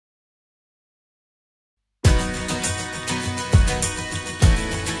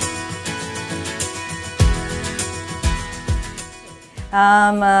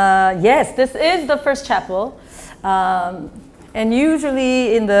Yes, this is the first chapel. And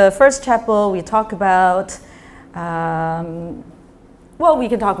usually in the first chapel we talk about, well, we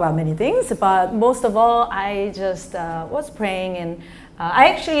can talk about many things, but most of all, I just was praying, and I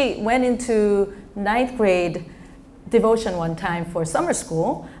actually went into 9th grade devotion one time for summer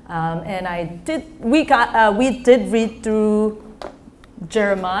school, and we did read through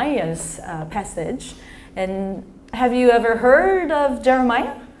Jeremiah's passage. And have you ever heard of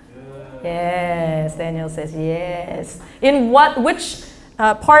Jeremiah? Yes, Daniel says yes. In which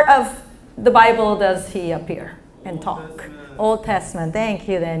part of the Bible does he appear and talk? Old Testament. Thank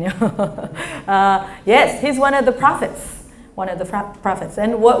you, Daniel. Yes, he's one of the prophets. One of the prophets.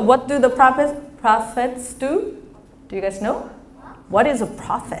 And what do the prophets do? Do you guys know? What is a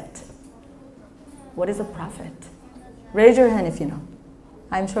prophet? What is a prophet? Raise your hand if you know.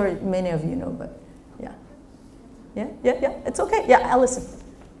 I'm sure many of you know, but yeah. Yeah. It's okay. Yeah, I'll listen.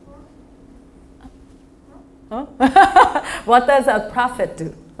 Huh? What does a prophet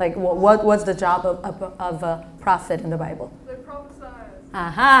do? Like, what's the job of a prophet in the Bible? They prophesy.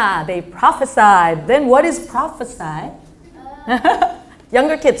 Aha, they prophesied. Then what is prophesy?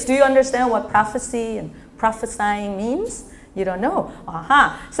 Younger kids, do you understand what prophecy and prophesying means? You don't know.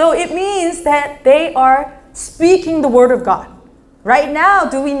 Aha. So it means that they are speaking the word of God. Right now,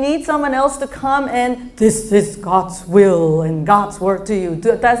 do we need someone else to come and this is God's will and God's word to you?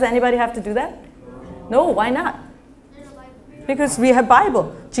 Does anybody have to do that? No, why not? Because we have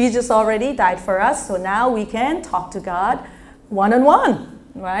Bible. Jesus already died for us, so now we can talk to God one-on-one,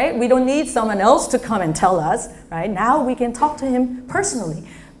 right? We don't need someone else to come and tell us, right? Now we can talk to him personally.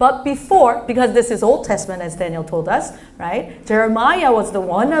 But before, because this is Old Testament, as Daniel told us, right? Jeremiah was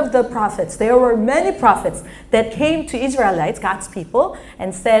one of the prophets. There were many prophets that came to Israelites, God's people,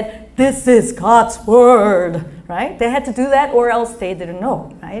 and said, this is God's word, right? They had to do that or else they didn't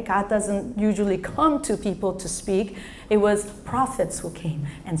know, right? God doesn't usually come to people to speak. It was prophets who came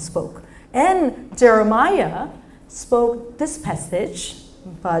and spoke. And Jeremiah spoke this passage,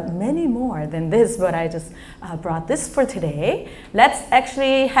 but many more than this, but I just brought this for today. Let's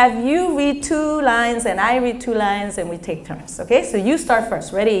actually have you read 2 lines and I read 2 lines and we take turns, okay? So you start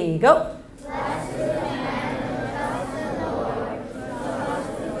first. Ready, go.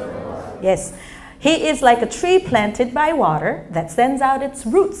 Yes. He is like a tree planted by water that sends out its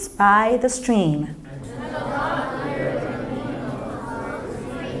roots by the stream.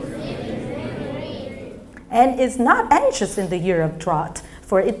 And is not anxious in the year of drought,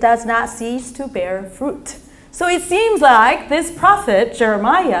 for it does not cease to bear fruit. So it seems like this prophet,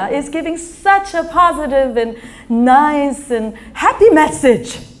 Jeremiah, is giving such a positive and nice and happy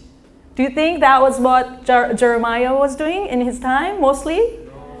message. Do you think that was what Jeremiah was doing in his time, mostly?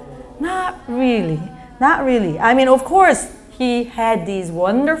 Not really. Not really. I mean, of course, he had these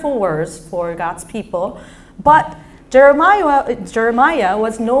wonderful words for God's people, but Jeremiah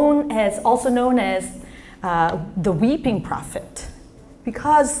was also known as the weeping prophet,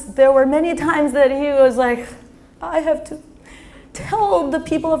 because there were many times that he was like, I have to tell the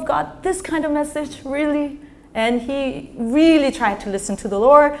people of God this kind of message, really? And he really tried to listen to the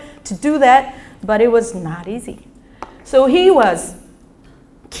Lord to do that, but it was not easy. So he was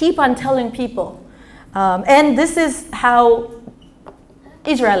keep on telling people. And this is how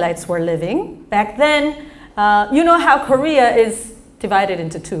Israelites were living. Back then, you know how Korea is divided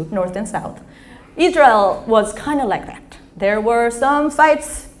into 2, North and South. Israel was kind of like that. There were some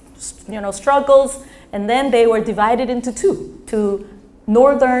fights, struggles, and then they were divided into 2, to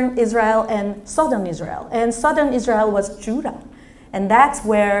northern Israel and southern Israel. And southern Israel was Judah. And that's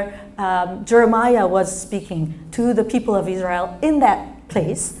where Jeremiah was speaking to the people of Israel in that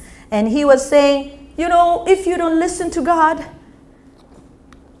place. And he was saying, if you don't listen to God,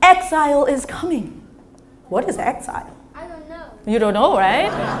 exile is coming. What is exile? You don't know, right?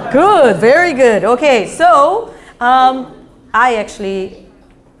 Good, very good. Okay, so I actually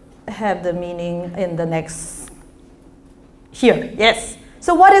have the meaning in the next here. Yes.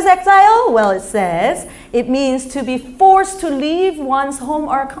 So what is exile? Well, it says it means to be forced to leave one's home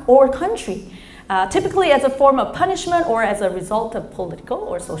or country, typically as a form of punishment or as a result of political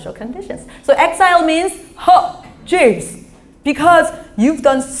or social conditions. So exile means, James, because you've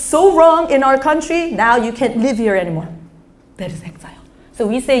done so wrong in our country, now you can't live here anymore. That is exile. So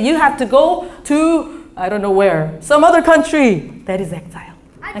we say you have to go to, I don't know where, some other country. That is exile.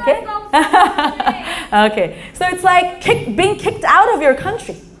 Okay? Okay. So it's like being kicked out of your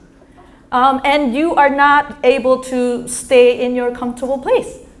country. And you are not able to stay in your comfortable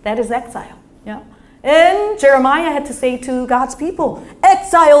place. That is exile. Yeah. And Jeremiah had to say to God's people, exile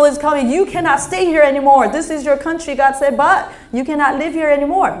exile is coming. You cannot stay here anymore. This is your country, God said, but you cannot live here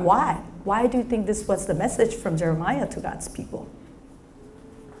anymore. Why? Why do you think this was the message from Jeremiah to God's people?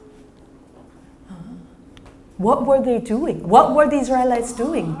 What were they doing? What were the Israelites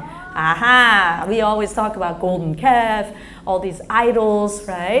doing? Aha, we always talk about golden calf, all these idols,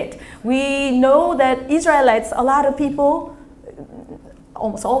 right? We know that Israelites, a lot of people,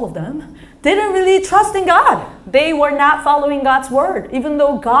 almost all of them, didn't really trust in God. They were not following God's word. Even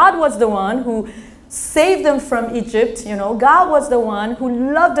though God was the one who saved them from Egypt, you know, God was the one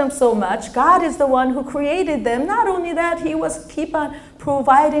who loved them so much. God is the one who created them. Not only that, he was keep on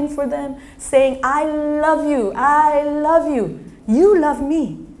providing for them, saying, I love you, I love you. You love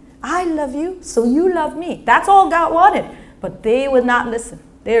me. I love you, so you love me. That's all God wanted. But they would not listen.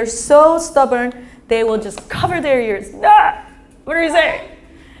 They're so stubborn, they will just cover their ears. Ah, what are you saying?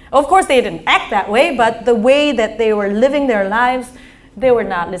 Of course, they didn't act that way, but the way that they were living their lives, they were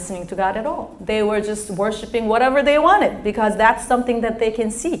not listening to God at all. They were just worshiping whatever they wanted because that's something that they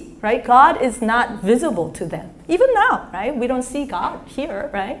can see, right? God is not visible to them. Even now, right? We don't see God here,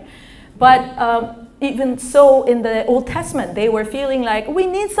 right? But even so, in the Old Testament, they were feeling like, we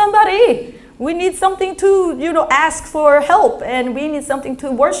need somebody. We need something to, you know, ask for help, and we need something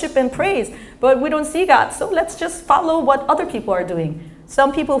to worship and praise. But we don't see God, so let's just follow what other people are doing.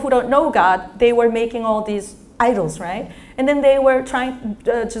 Some people who don't know God, they were making all these idols, right? And then they were trying,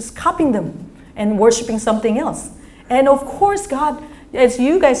 just copying them and worshiping something else. And of course, God, as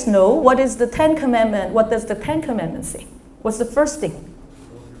you guys know, what is the 10 Commandments? What does the 10 Commandments say? What's the first thing?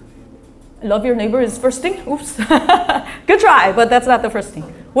 Love your neighbor is first thing? Oops. Good try, but that's not the first thing.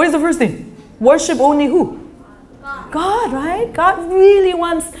 What is the first thing? Worship only who? God, right? God really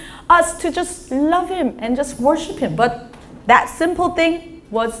wants us to just love him and just worship him. But that simple thing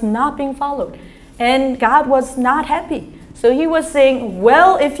was not being followed. And God was not happy. So he was saying,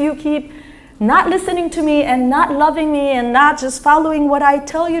 well, if you keep not listening to me and not loving me and not just following what I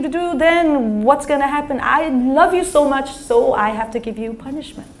tell you to do, then what's going to happen? I love you so much, so I have to give you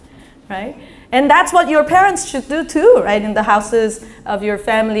punishment, right? And that's what your parents should do too, right? In the houses of your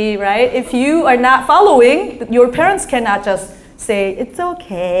family, right? If you are not following, your parents cannot just say, it's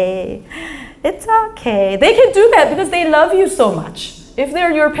okay, it's okay. They can do that because they love you so much. If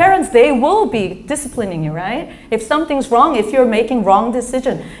they're your parents, they will be disciplining you, right? If something's wrong, if you're making wrong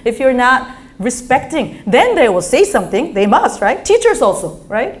decision, if you're not respecting, then they will say something. They must, right? Teachers also,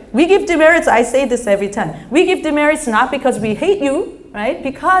 right? We give demerits. I say this every time. We give demerits not because we hate you, right?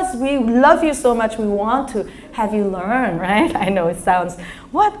 Because we love you so much, we want to have you learn, right? I know it sounds,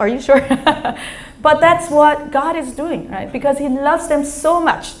 what? Are you sure? But that's what God is doing, right? Because he loves them so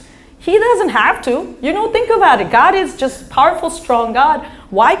much. He doesn't have to. You know, think about it. God is just powerful, strong God.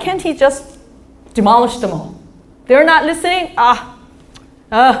 Why can't he just demolish them all? They're not listening.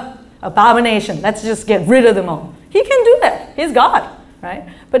 Abomination. Let's just get rid of them all. He can do that. He's God, right?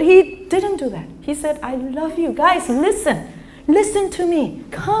 But he didn't do that. He said, I love you. Guys, listen. Listen to me.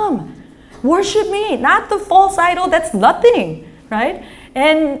 Come. Worship me. Not the false idol. That's nothing, right?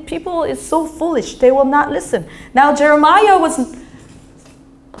 And people is so foolish. They will not listen. Now, Jeremiah was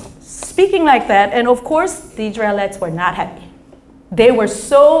speaking like that, and of course, the Israelites were not happy. They were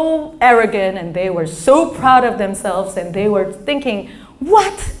so arrogant, and they were so proud of themselves, and they were thinking,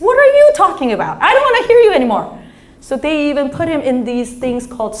 what? What are you talking about? I don't want to hear you anymore. So they even put him in these things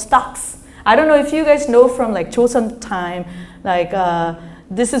called stocks. I don't know if you guys know from like Joseon time, like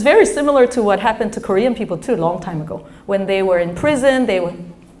this is very similar to what happened to Korean people too, a long time ago. When they were in prison, they would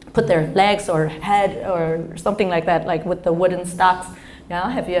put their legs or head or something like that, like with the wooden stocks. Yeah,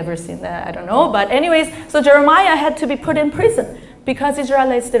 have you ever seen that? I don't know. But anyways, so Jeremiah had to be put in prison because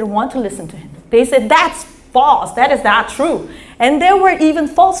Israelites didn't want to listen to him. They said, that's false. That is not true. And there were even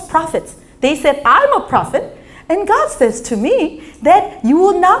false prophets. They said, I'm a prophet. And God says to me that you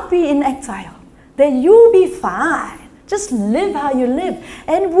will not be in exile. That you'll be fine. Just live how you live.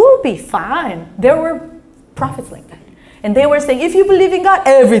 And we'll be fine. There were prophets like that. And they were saying, if you believe in God,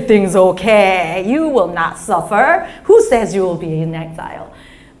 everything's okay. You will not suffer. Who says you will be in exile?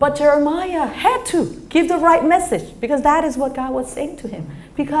 But Jeremiah had to give the right message because that is what God was saying to him.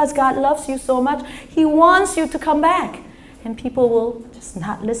 Because God loves you so much, he wants you to come back. And people will just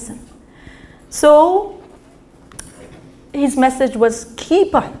not listen. So his message was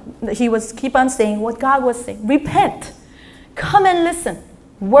keep on saying what God was saying. Repent. Come and listen.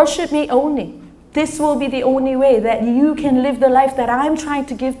 Worship me only. This will be the only way that you can live the life that I'm trying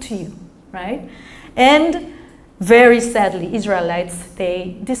to give to you, right? And very sadly, Israelites,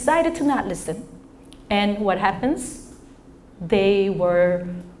 they decided to not listen. And what happens? They were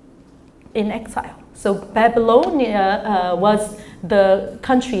in exile. So Babylonia was the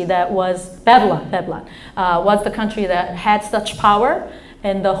country that was, Babylon was the country that had such power,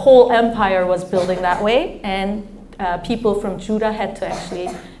 and the whole empire was building that way, and people from Judah had to actually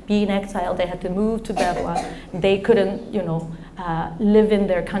be in exile. They had to move to Babylon. They couldn't, live in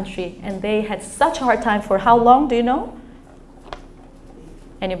their country, and they had such a hard time for how long, do you know?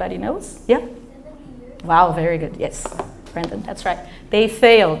 Anybody knows? Yeah? Wow, very good. Yes, Brendan, that's right. They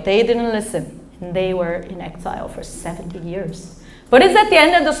failed. They didn't listen. And they were in exile for 70 years. But is that the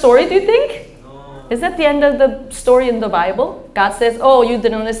end of the story, do you think? No. Is that the end of the story in the Bible? God says, oh, you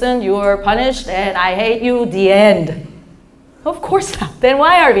didn't listen, you were punished, and I hate you, the end. Of course not. Then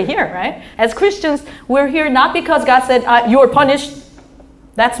why are we here, right? As Christians, we're here not because God said, you were punished,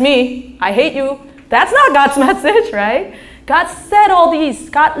 that's me, I hate you. That's not God's message, right? God said all these.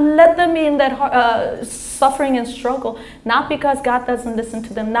 God let them in that suffering and struggle, not because God doesn't listen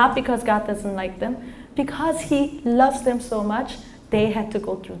to them, not because God doesn't like them, because He loves them so much, they had to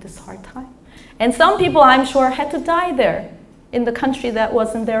go through this hard time. And some people, I'm sure, had to die there in the country that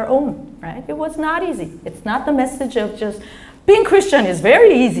wasn't their own, right? It was not easy. It's not the message of just being Christian is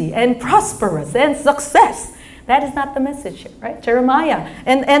very easy and prosperous and success. That is not the message here, right? Jeremiah.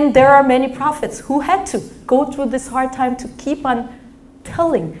 And there are many prophets who had to go through this hard time to keep on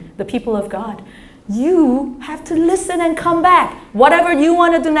telling the people of God, you have to listen and come back. Whatever you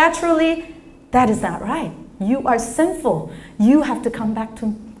want to do naturally, that is not right. You are sinful. You have to come back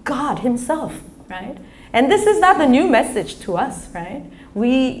to God Himself, right? And this is not the new message to us, right?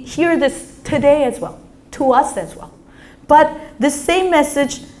 We hear this today as well, to us as well. But the same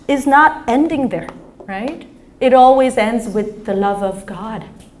message is not ending there, right? It always ends with the love of God,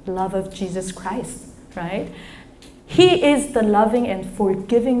 the love of Jesus Christ, right? He is the loving and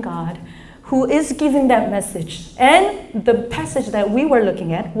forgiving God who is giving that message. And the passage that we were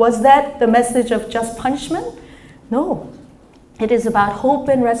looking at, was that the message of just punishment? No. It is about hope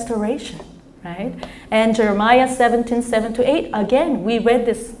and restoration, right? And Jeremiah 17:7-8, again, we read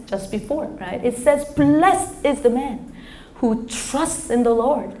this just before, right? It says, blessed is the man who trusts in the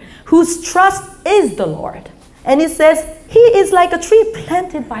Lord, whose trust is the Lord. And it says, he is like a tree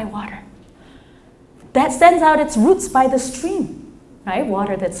planted by water that sends out its roots by the stream, right?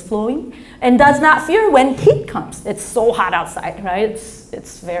 Water that's flowing, and does not fear when heat comes. It's so hot outside, right?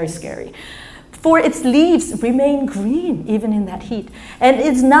 It's very scary. For its leaves remain green even in that heat. And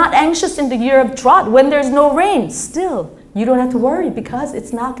it's not anxious in the year of drought when there's no rain. Still, you don't have to worry because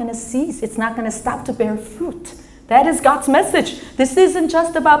it's not going to cease. It's not going to stop to bear fruit. That is God's message. This isn't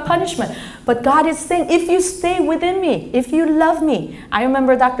just about punishment. But God is saying, if you stay within me, if you love me. I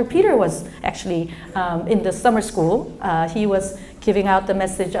remember Dr. Peter was actually in the summer school. He was giving out the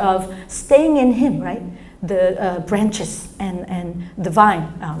message of staying in Him, right? The branches and the vine,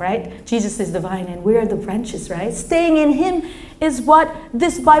 right? Jesus is the vine and we're the branches, right? Staying in Him is what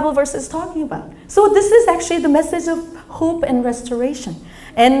this Bible verse is talking about. So this is actually the message of hope and restoration.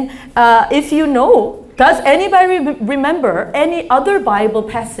 And if you know, does anybody remember any other Bible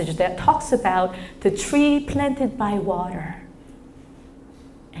passage that talks about the tree planted by water?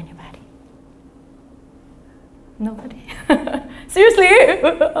 Anybody? Nobody? Seriously?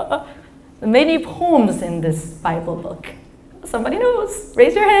 Many poems in this Bible book. Somebody knows?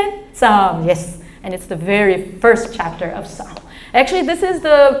 Raise your hand. Psalm, yes. And it's the very first chapter of Psalm. Actually, this is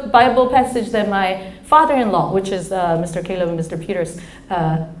the Bible passage that my father-in-law, which is Mr. Caleb and Mr. Peter's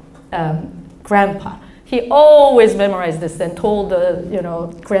grandpa, he always memorized this and told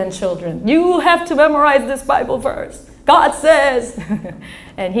the grandchildren, you have to memorize this Bible verse. God says,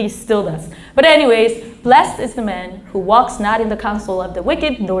 and he still does. But anyways, blessed is the man who walks not in the counsel of the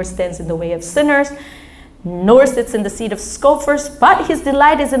wicked, nor stands in the way of sinners, nor sits in the seat of scoffers, but his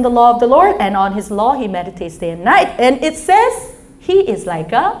delight is in the law of the Lord, and on his law he meditates day and night. And it says, he is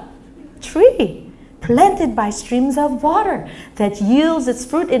like a tree planted by streams of water that yields its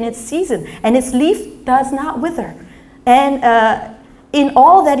fruit in its season, and its leaf does not wither. And in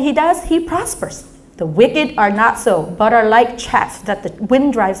all that he does, he prospers. The wicked are not so, but are like chaff that the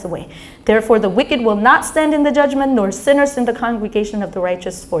wind drives away. Therefore the wicked will not stand in the judgment, nor sinners in the congregation of the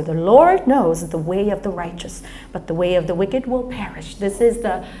righteous. For the Lord knows the way of the righteous, but the way of the wicked will perish. This is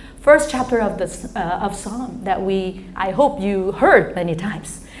the first chapter of Psalm that I hope you heard many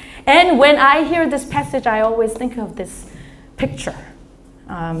times. And when I hear this passage, I always think of this picture.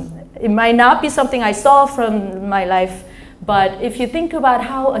 It might not be something I saw from my life, but if you think about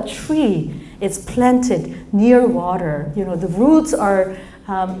how a tree is planted near water, the roots are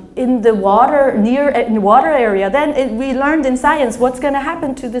in the water, in the water area, then we learned in science what's going to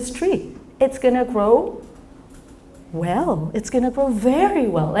happen to this tree. It's going to grow well. It's going to grow very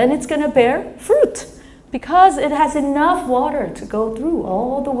well, and it's going to bear fruit because it has enough water to go through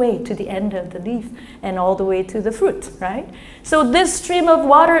all the way to the end of the leaf and all the way to the fruit, right? So this stream of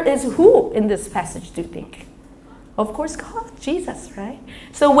water is who in this passage, do you think? Of course, God, Jesus, right?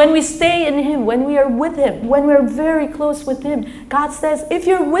 So when we stay in Him, when we are with Him, when we're very close with Him, God says, if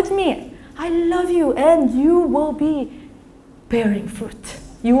you're with me, I love you, and you will be bearing fruit.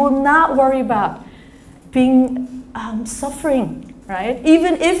 You will not worry about being suffering, right?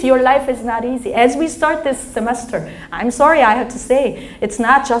 Even if your life is not easy. As we start this semester, I'm sorry I have to say, it's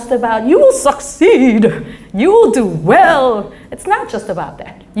not just about you will succeed, you will do well. It's not just about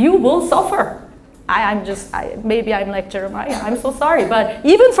that. You will suffer. Maybe I'm like Jeremiah, I'm so sorry, but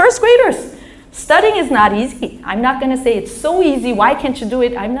even first graders, studying is not easy. I'm not going to say it's so easy, why can't you do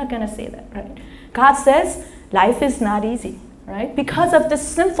it? I'm not going to say that, right? God says life is not easy, right? Because of the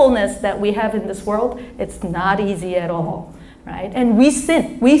sinfulness that we have in this world, it's not easy at all, right? And we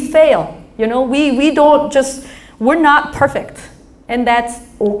sin, we fail, you know, we're not perfect, and that's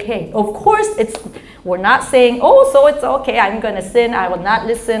okay. Of course, we're not saying, oh, so it's okay, I'm going to sin, I will not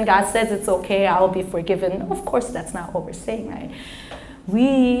listen, God says it's okay, I will be forgiven. Of course, that's not what we're saying, right?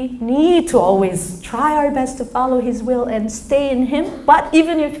 We need to always try our best to follow His will and stay in Him. But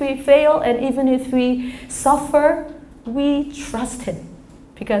even if we fail and even if we suffer, we trust Him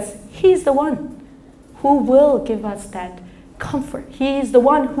because He's the one who will give us that comfort. He's the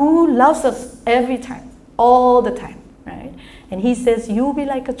one who loves us every time, all the time, right? And He says, you will be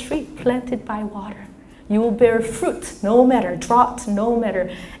like a tree planted by water. You will bear fruit, no matter drought, no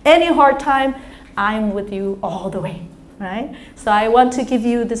matter any hard time. I'm with you all the way, right? So I want to give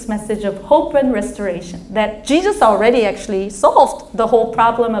you this message of hope and restoration, that Jesus already actually solved the whole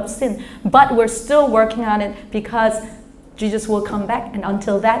problem of sin, but we're still working on it because Jesus will come back, and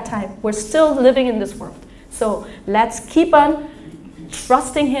until that time, we're still living in this world. So let's keep on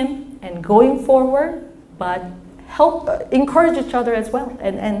trusting Him and going forward, but encourage each other as well,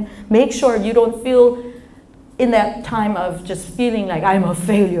 and make sure you don't feel in that time of just feeling like I'm a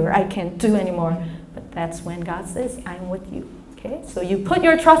failure, I can't do anymore. But that's when God says, I'm with you. Okay? So you put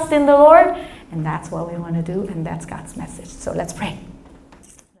your trust in the Lord, and that's what we want to do, and that's God's message. So let's pray.